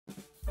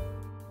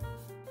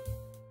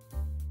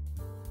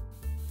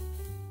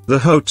The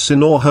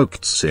Hoatzin or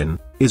Hoatzin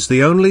is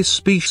the only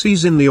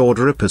species in the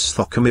order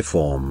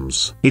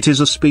Opisthocomiformes. It is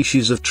a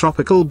species of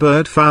tropical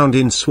bird found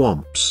in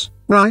swamps,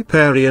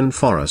 riparian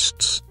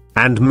forests,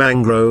 and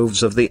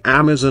mangroves of the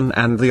Amazon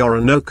and the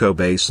Orinoco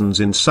basins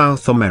in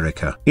South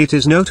America. It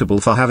is notable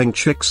for having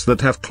chicks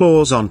that have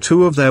claws on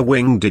 2 of their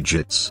wing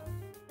digits.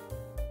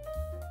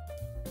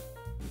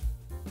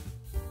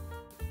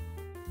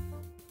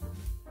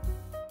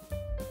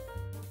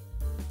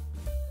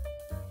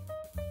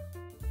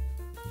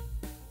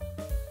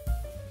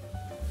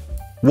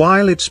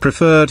 While its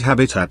preferred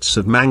habitats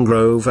of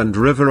mangrove and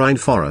riverine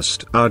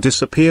forest are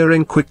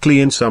disappearing quickly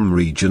in some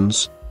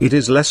regions, it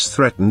is less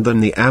threatened than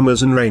the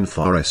Amazon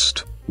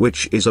rainforest,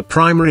 which is a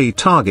primary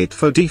target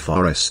for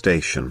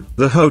deforestation.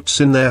 The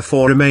Hoatzin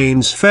therefore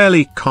remains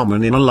fairly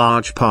common in a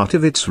large part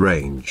of its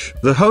range.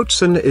 The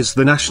Hoatzin is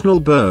the national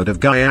bird of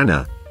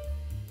Guyana.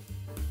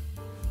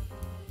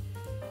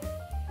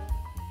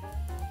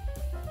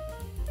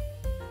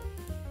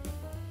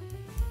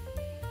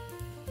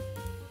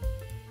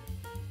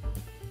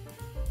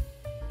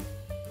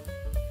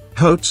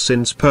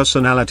 Hoatzin's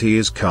personality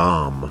is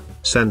calm,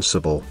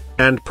 sensible,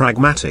 and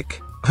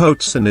pragmatic.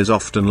 Hoatzin is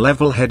often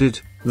level-headed,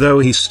 though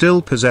he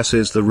still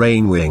possesses the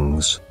rain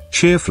wings,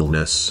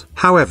 cheerfulness.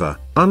 However,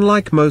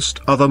 unlike most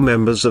other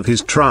members of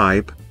his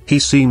tribe, he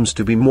seems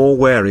to be more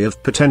wary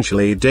of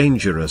potentially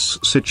dangerous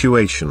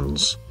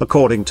situations.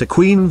 According to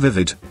Queen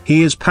Vivid,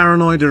 he is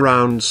paranoid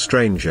around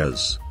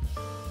strangers.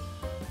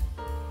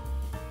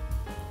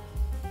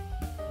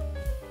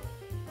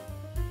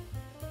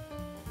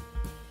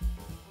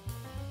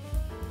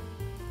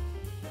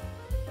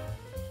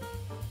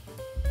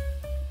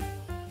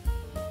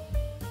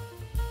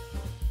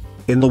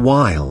 In the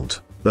wild,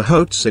 the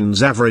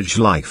Hoatzin's average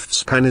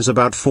lifespan is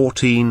about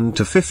 14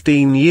 to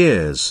 15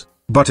 years,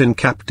 but in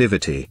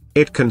captivity,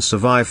 it can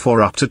survive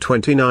for up to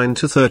 29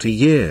 to 30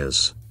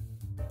 years.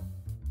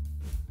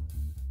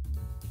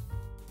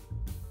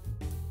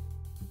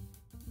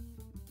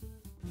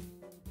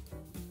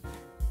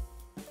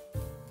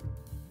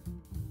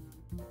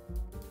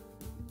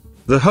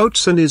 The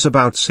Hoatzin is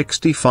about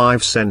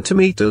 65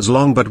 centimeters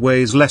long but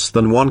weighs less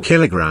than 1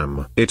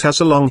 kilogram. It has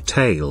a long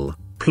tail,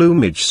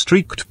 plumage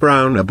streaked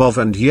brown above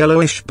and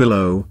yellowish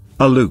below,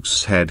 a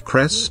loose head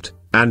crest,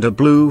 and a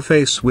blue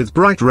face with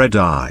bright red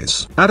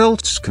eyes.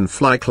 Adults can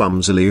fly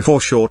clumsily for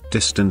short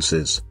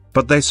distances,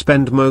 but they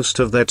spend most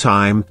of their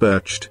time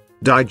perched,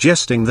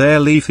 digesting their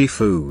leafy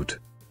food.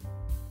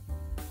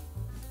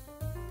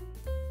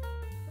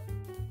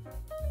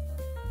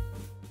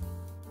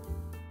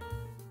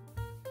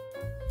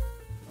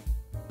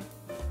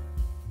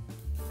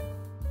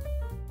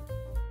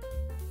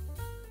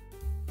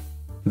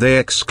 They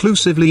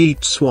exclusively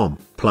eat swamp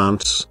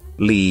plants,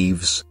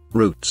 leaves,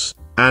 roots,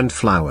 and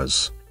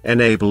flowers,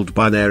 enabled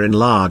by their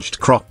enlarged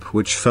crop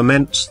which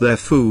ferments their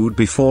food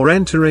before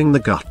entering the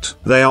gut.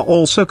 They are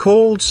also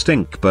called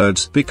stink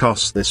birds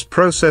because this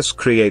process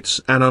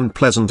creates an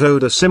unpleasant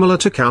odor similar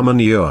to cow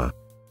manure.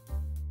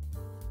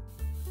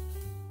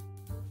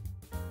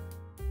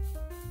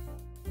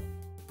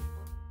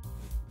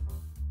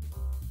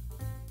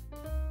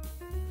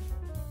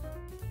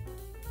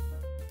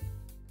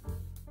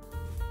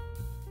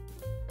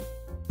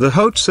 The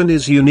Hoatzin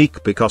is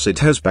unique because it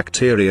has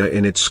bacteria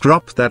in its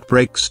crop that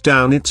breaks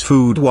down its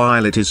food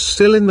while it is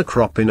still in the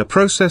crop in a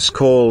process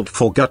called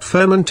foregut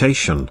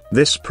fermentation.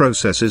 This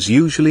process is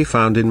usually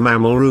found in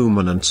mammal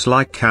ruminants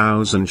like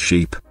cows and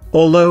sheep,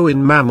 although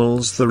in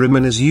mammals the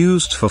rumen is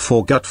used for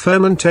foregut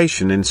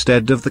fermentation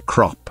instead of the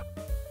crop.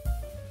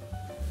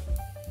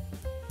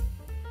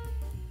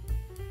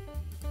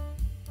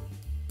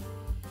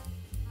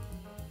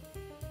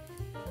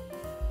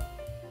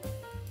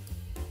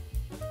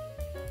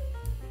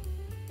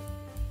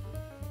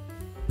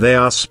 They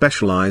are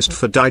specialized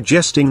for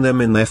digesting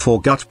them in their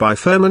foregut by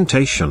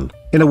fermentation,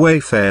 in a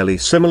way fairly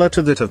similar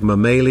to that of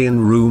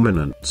mammalian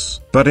ruminants.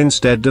 But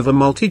instead of a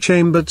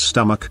multi-chambered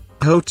stomach,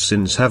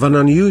 Hoatzins have an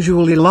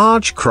unusually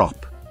large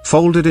crop,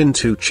 folded in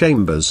 2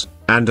 chambers,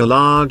 and a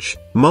large,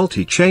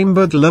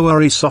 multi-chambered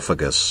lower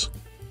esophagus.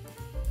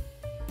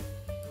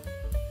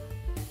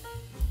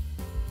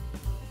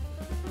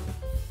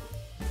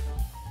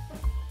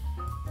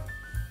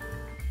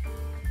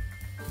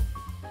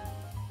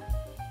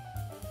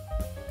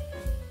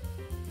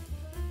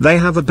 They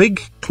have a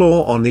big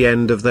claw on the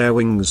end of their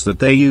wings that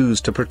they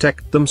use to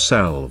protect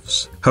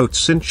themselves.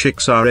 Hoatzin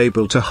chicks are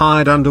able to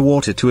hide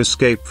underwater to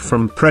escape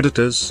from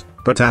predators,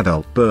 but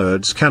adult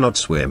birds cannot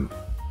swim.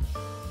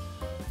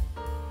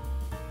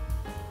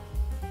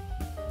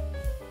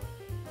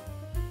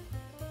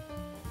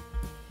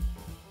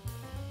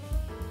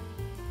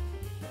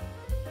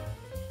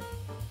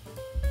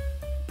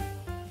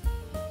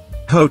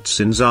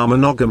 Hoatzins are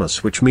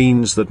monogamous, which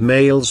means that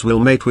males will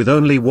mate with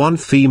only one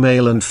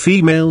female and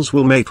females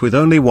will mate with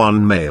only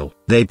one male.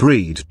 They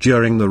breed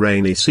during the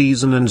rainy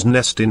season and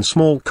nest in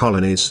small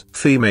colonies.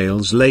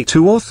 Females lay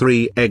 2 or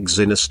 3 eggs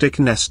in a stick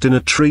nest in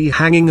a tree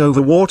hanging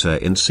over water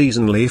in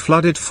seasonally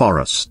flooded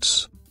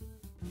forests.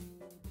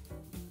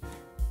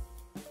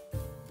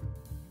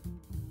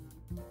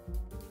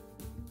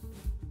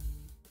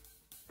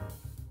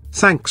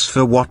 Thanks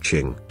for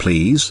watching.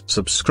 Please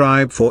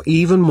subscribe for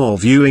even more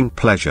viewing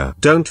pleasure.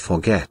 Don't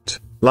forget,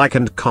 like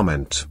and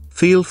comment.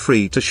 Feel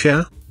free to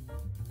share.